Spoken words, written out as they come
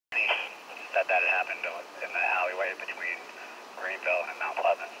that had happened in the alleyway between Greenville and Mount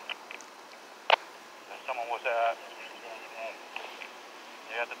Pleasant. Someone was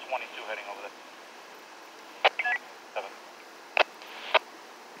yeah, the 22 heading over there. 7.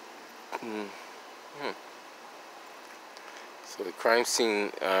 So the crime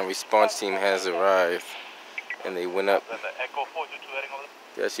scene response team has arrived, and they went up. The Echo 422 heading over there?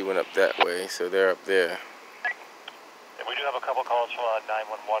 They actually went up that way, so they're up there. Yeah, we do have a couple calls from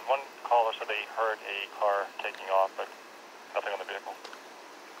 911. One caller said they heard a car taking off, but nothing on the vehicle.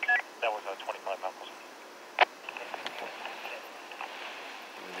 That was 25 miles.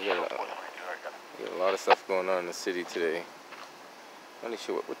 We got a lot of stuff going on in the city today. I'm not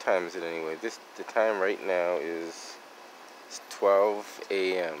sure what time is it anyway. The time right now is 12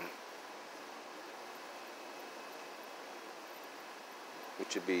 a.m.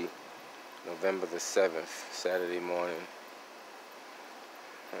 which would be November the 7th, Saturday morning.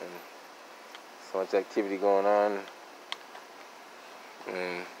 And so much activity going on,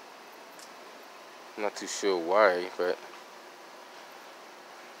 and I'm not too sure why, but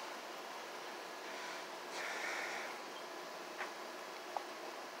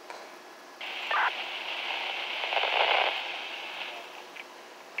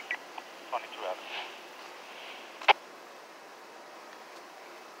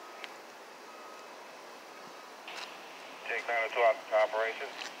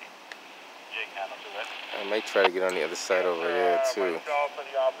Operations. I might try to get on the other side over there too. Myself and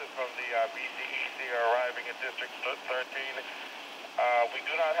the officers from the BCEC are arriving in District 13. We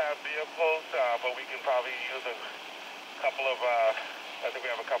do not have vehicles, but we can probably use a couple of, I think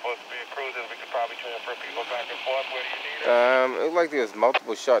we have a couple of cruisers. We could probably transfer people back and forth. Where do you need it? It looked like there was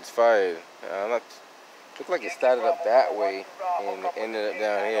multiple shots fired. Looked like it started up that way and ended up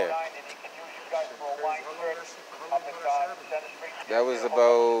down here. That was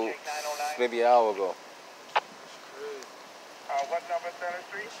about maybe an hour ago. What number, Center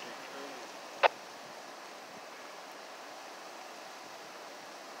Street?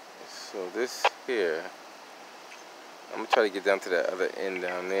 So this here, I'm gonna try to get down to that other end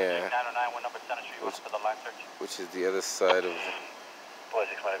down there, 909, what number, Center Street? What's for the line search? which is the other side of Boys,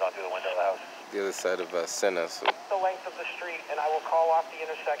 explain it gone through the window of the house. the other side of Center. So the length of the street, and I will call off the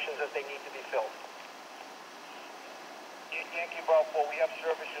intersections as they need to be filled. Yankee Buffalo, we have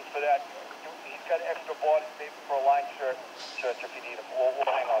services for that. He's got extra bodies maybe for a line search if you need them. We'll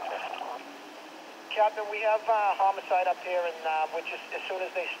hang on to it. Captain, we have homicide up here, and which is, as soon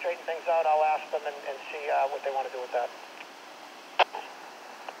as they straighten things out, I'll ask them and see what they want to do with that.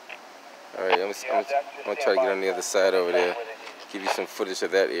 all right, I'm gonna try to get on the other side over there, give you some footage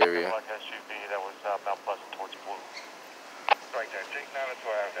of that area. Like SUV that was Mount Pleasant towards Blue. Right there, take 9 to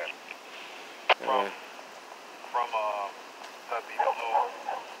have that. From the Blue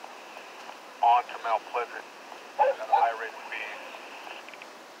on to Mount Pleasant at a high rate of speed.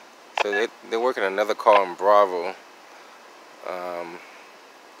 So they're working another car in Bravo,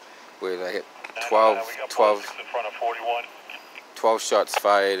 where they hit 12 in front of 41. 12 shots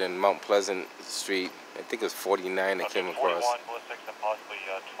fired in Mount Pleasant Street. I think it was 49 that came across. 41, ballistics, and possibly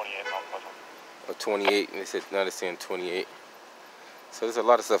 28 Mount Pleasant. Or 28, and they said, now they're saying 28. So there's a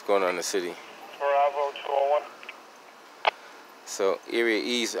lot of stuff going on in the city. Bravo 201. So Area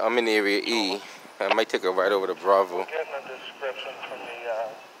E's, I'm in Area E. I might take a ride over to Bravo. We're getting a description from the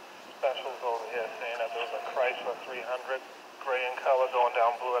specials over here saying that there's a Chrysler 300, gray in color, going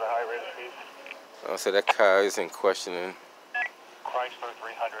down Blue at a high rate of speed. Oh, so that car is in questioning. Chrysler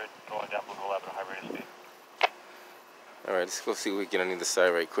 300 going down Blue 11 at a high rate of speed. All right, let's go see what we get on either side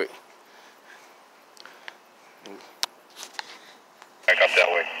right quick. Back up that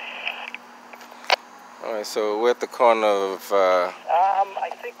way. All right, so we're at the corner of. I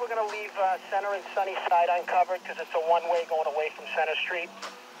think we're going to leave Center and Sunnyside uncovered because it's a one-way going away from Center Street.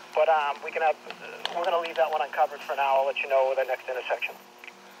 But we're going to leave that one uncovered for now. I'll let you know the next intersection.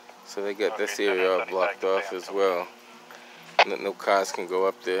 So they got this area all blocked off as well. No cars can go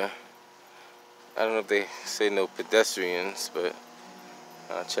up there. I don't know if they say no pedestrians, but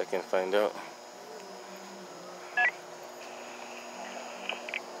I'll check and find out.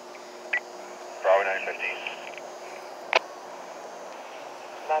 Bravo 915.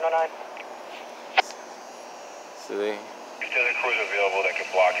 909. So they. If there's a cruiser available that can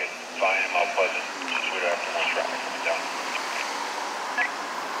block it, fine and Mount Pleasant, since we don't have too much traffic coming down.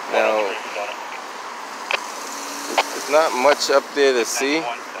 Now, it's not much up there to see,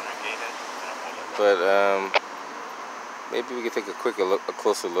 but maybe we can take a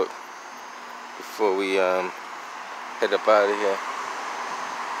closer look before we head up out of here.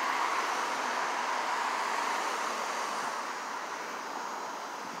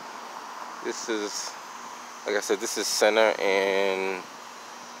 This is, like I said, this is Center and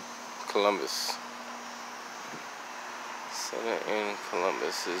Columbus. Center and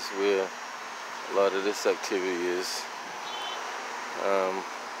Columbus is where a lot of this activity is.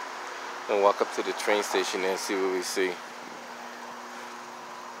 I'll walk up to the train station and see what we see.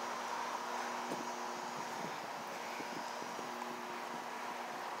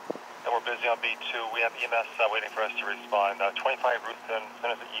 And we're busy on B2. We have EMS waiting for us to respond. 25 Ruthven,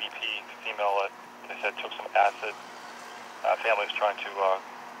 as an EDP female, they said took some acid. Family's trying to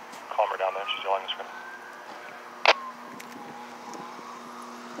calm her down there. She's yelling and screaming.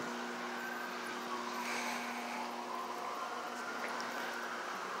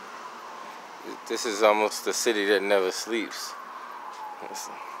 This is almost the city that never sleeps.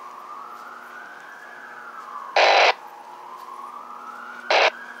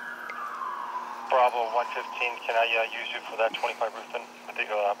 Bravo 115, can I use you for that 25 Ruthven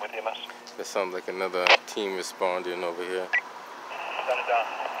with EMS? That sounds like another team responding over here. Send it down.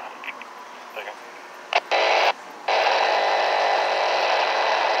 Take it.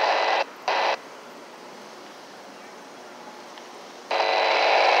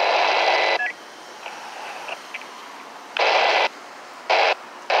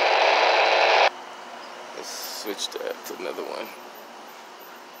 Let's switch that to another one.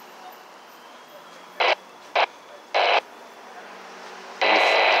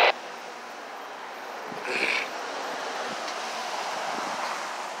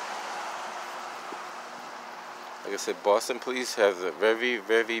 Like I said, Boston police have a very,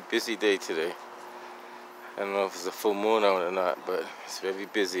 very busy day today. I don't know if it's a full moon out or not, but it's very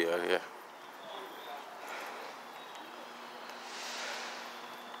busy out here.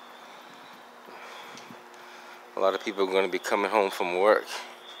 A lot of people are going to be coming home from work,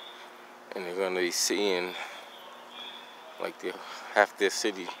 and they're going to be seeing like half their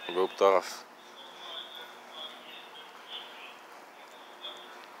city roped off.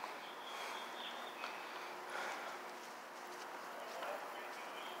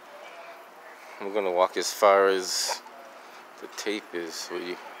 I'm going to walk as far as the tape is for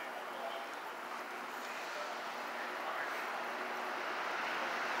you.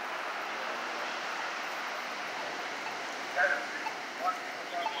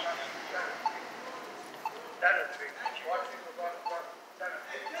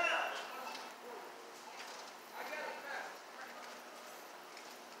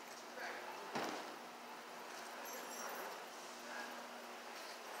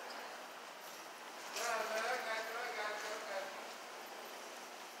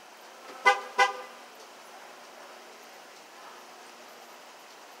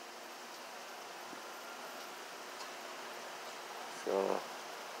 So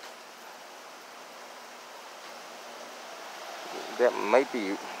that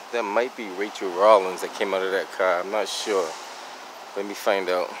might be Rachel Rollins that came out of that car. I'm not sure. Let me find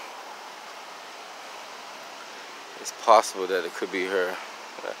out. It's possible that it could be her.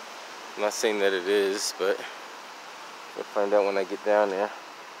 I'm not saying that it is, but I'll find out when I get down there.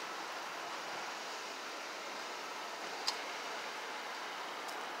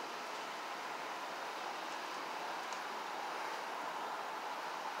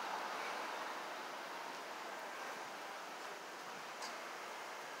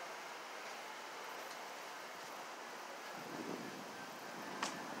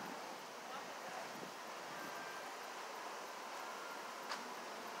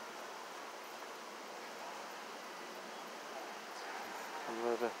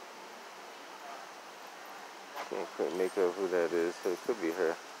 Can't quite make out who that is, so it could be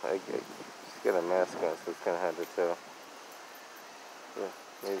her. She's got a mask on, so it's kind of hard to tell. Yeah,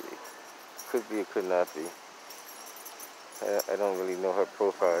 maybe it could be, it could not be. I don't really know her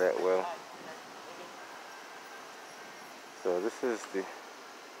profile that well. So this is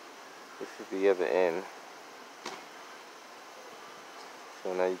the other end.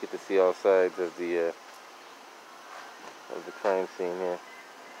 So now you get to see all sides of the crime scene here.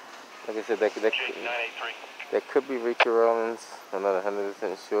 Like I said, that could be Rachel Rollins. I'm not 100%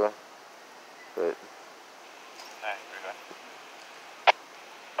 sure, but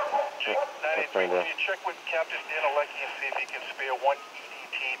I'll find out. Can you check with Captain Dan Alecki and see if he can spare one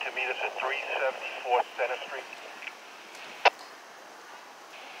EDT to meet us at 374 Center Street?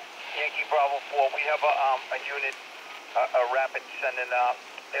 Yankee Bravo 4, we have a unit, a rapid sending,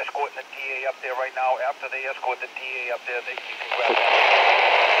 escorting the DA up there right now. After they escort the DA up there, you can grab that.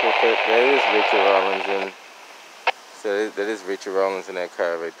 So that is Rachel Rollins in. So that is Rachel Rollins in that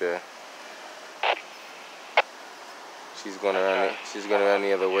car right there. She's going around. She's going around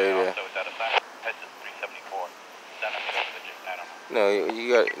the other way there. No, you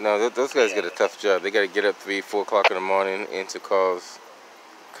got no. Those guys got a tough job. They got to get up 3, 4 o'clock in the morning, answer calls,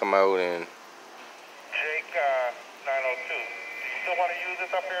 come out and. Jake 902. Do you still want to use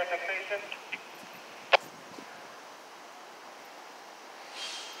this up here at the station?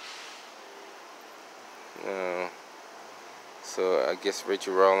 No. So I guess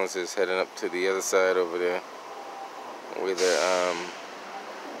Rachel Rollins is heading up to the other side over there, where the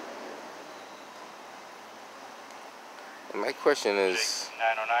My question is,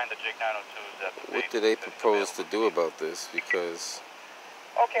 Jake 909, the Jake 902 is at the what do they propose to do about this? Because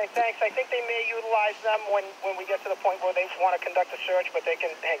Okay, thanks. I think they may utilize them when we get to the point where they want to conduct a search, but they can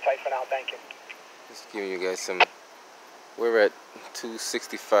hang tight for now. Thank you. just giving you guys some. We're at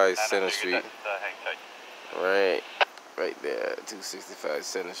 265 Center Street. Hang tight. Right there, 265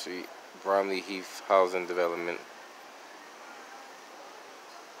 Center Street, Bromley Heath Housing Development.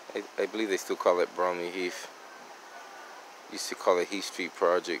 I believe they still call it Bromley Heath. Used to call it Heath Street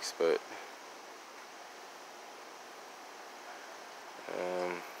Projects, but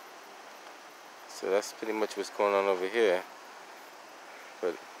so that's pretty much what's going on over here.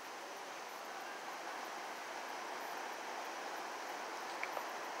 But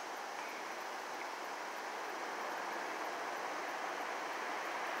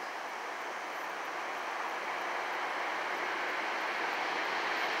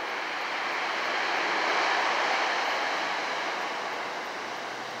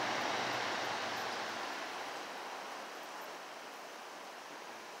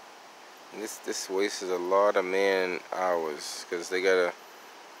this wastes a lot of man hours because they gotta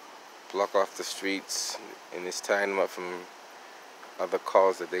block off the streets, and it's tying them up from other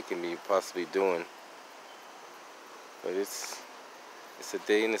calls that they can be possibly doing. But it's a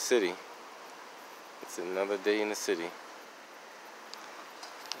day in the city. It's another day in the city.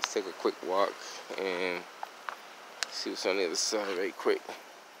 Let's take a quick walk and see what's on the other side right quick.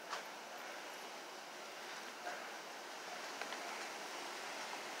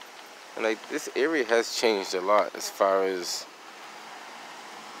 And like, this area has changed a lot as far as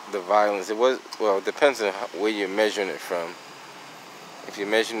the violence. It depends on where you're measuring it from. If you're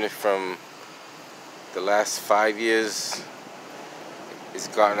measuring it from the last 5 years, it's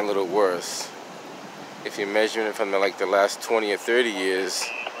gotten a little worse. If you're measuring it from the last 20 or 30 years,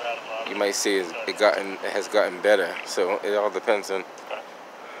 you might say it has gotten better. So it all depends on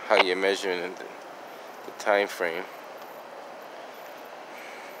how you're measuring it, the time frame.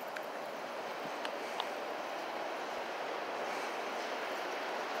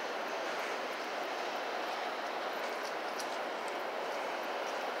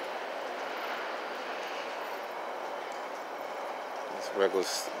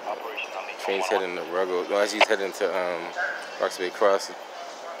 Ruggles train's heading to Ruggles. No, as he's heading to Roxbury Crossing.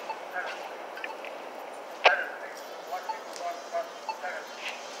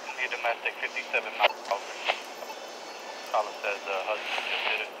 Be a domestic 57 miles. Colin says husband just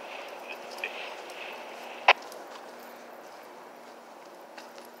did it.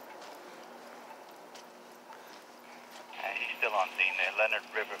 And he's still on scene there. Leonard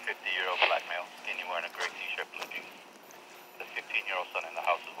River, 50-year-old black male, skinny, wearing a gray t-shirt, blue jeans. The 15-year-old son in the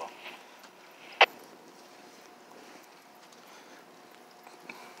house as well.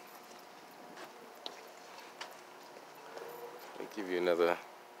 I'll give you another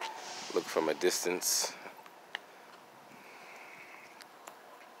look from a distance.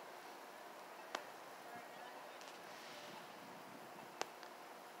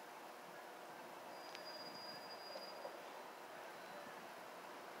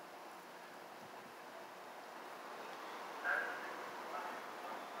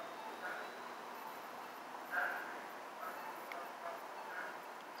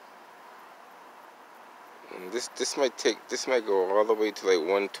 This might go all the way to like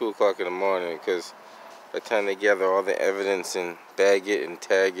 1, 2 o'clock in the morning, because by the time they gather all the evidence and bag it and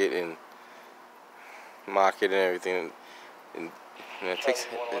tag it and mark it and everything, and it takes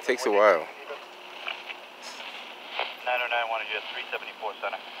a while. 909 wanted you at 374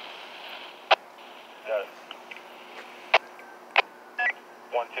 Center. Got it.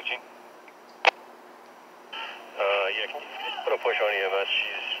 115. Yeah, can you put a push on EMS?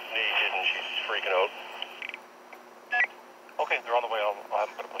 She's naked and she's freaking out. Okay, they're on the way. I'll have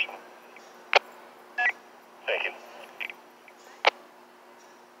them put a push on them. Thank you.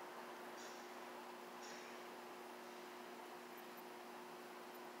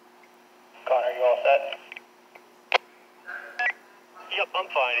 Connor, you all set? Yep, I'm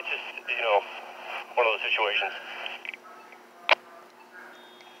fine. It's just, one of those situations.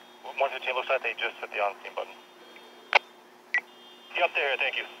 115 looks like they just hit the on-scene button. Yep, there.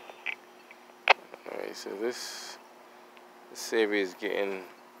 Thank you. Alright, so this This area is getting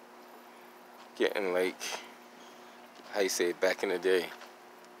like, how you say, back in the day.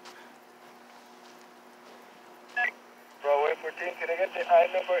 Bro, 814, can I get the I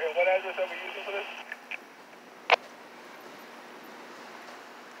number and what address are we using for this?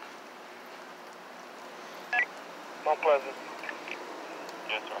 Mount Pleasant.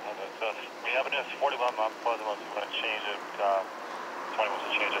 Yes, sir. So we have it as 41 Mount Pleasant. We're going to change it. 20 wants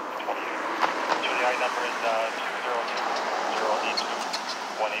to change it to 28. GDI number is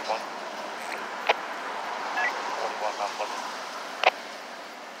 202-082-181. 41 Mount Pleasant.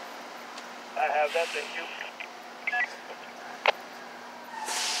 I have that, thank you.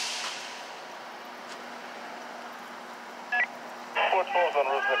 Fort Falls on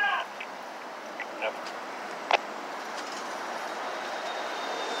Route 6. Yep.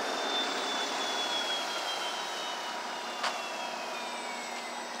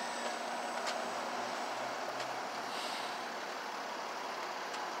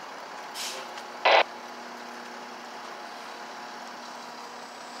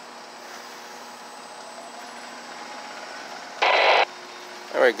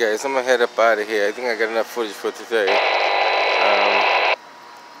 Alright guys, I'm gonna head up out of here. I think I got enough footage for today.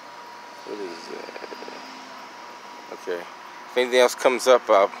 What is that? Okay. If anything else comes up,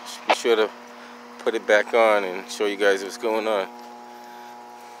 I'll be sure to put it back on and show you guys what's going on.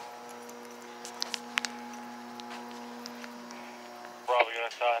 Bravo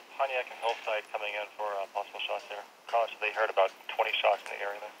units, Pontiac and Hillside coming in for possible shots there. College, they heard about 20 shots in the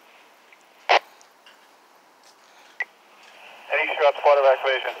area there. Any shots, part of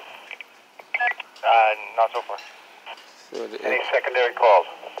activation? Not so far. So Any secondary calls?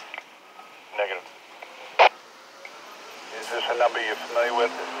 Negative. Is this a number you're familiar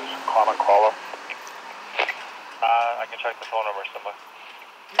with? Is this a common caller? I can check the phone number somewhere.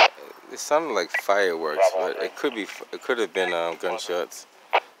 it sounded like fireworks, but it could have been gunshots.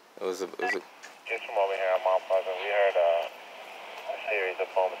 It was a Just from over here on Mount Pleasant, we heard a series of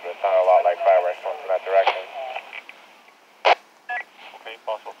bombs, but it sounded a lot like fireworks coming from that direction. Okay,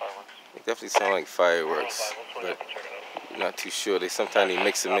 possible fireworks. It definitely sounded like fireworks, but not too sure. Sometimes they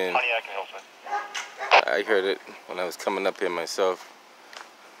mix them in. Pontiac and Hillside. I heard it when I was coming up here myself.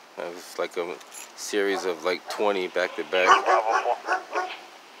 It was like a series of like 20 back to back. Bravo 4.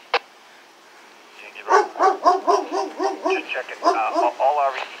 Just checking. All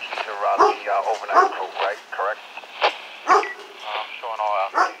our ETs are the overnight crew, right? Correct? Showing all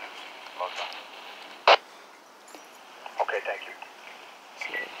out. Okay, thank you.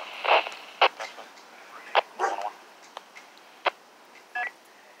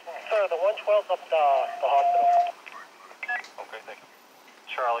 Sir, the 112's up the hospital. Okay, thank you.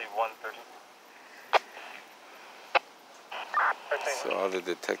 Charlie 130. So all the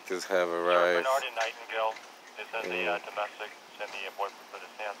detectives have arrived. Bernard and Nightingale is in the domestic. Send the boyfriend put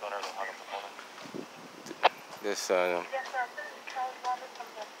his hands on her. They hung up the phone. This Yes, sir. Charles Roberts from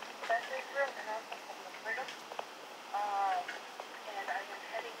the specialist room and also from the prison. And I am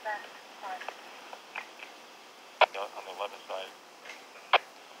heading back to Park. On the 11th side.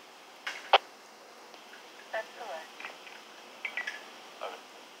 That's correct. Okay.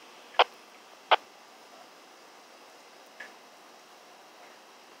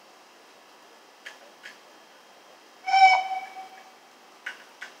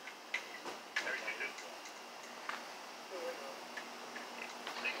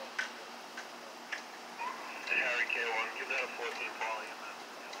 Harry K1, give that a 14 volley.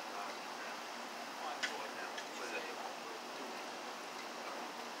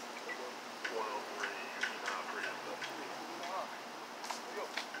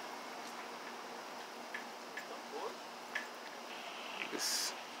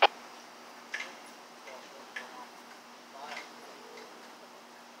 This.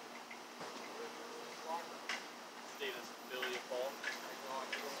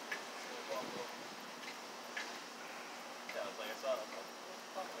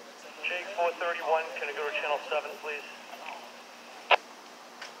 Jake 431, can I go to channel 7, please?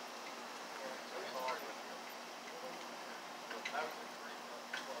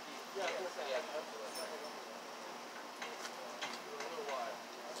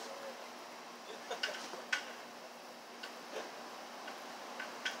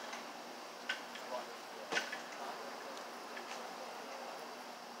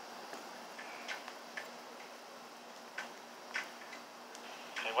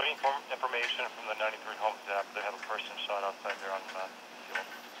 Okay, waiting for information from the 93 Homes app. They have a person shot outside there on the field.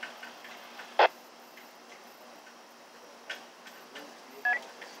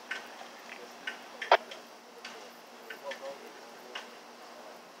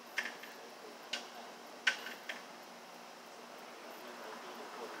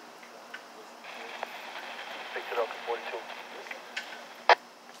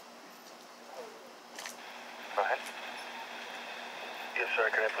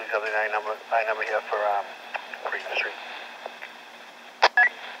 please have the I number here for Creek Street.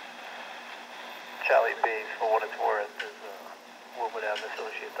 Charlie Bays, for what it's worth, is Woodward Ave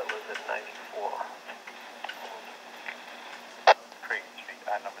associate that lives at 94. Creek Street.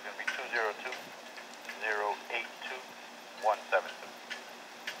 I number is going to be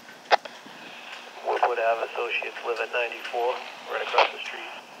 202-082-172. Woodward Ave associates live at 94, right across the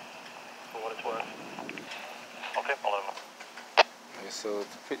street, for what it's worth. Okay, I'll let them know. Yeah, so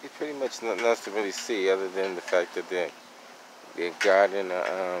it's pretty much nothing else to really see other than the fact that they're guarding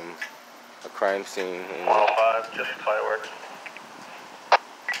a crime scene. And 105, just fireworks.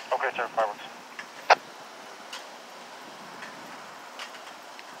 Okay, sir, fireworks.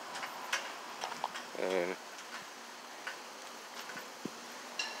 and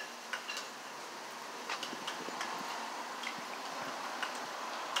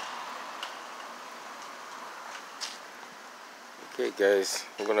okay, guys,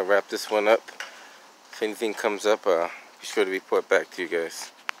 we're gonna wrap this one up. If anything comes up, be sure to report back to you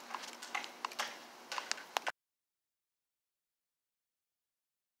guys.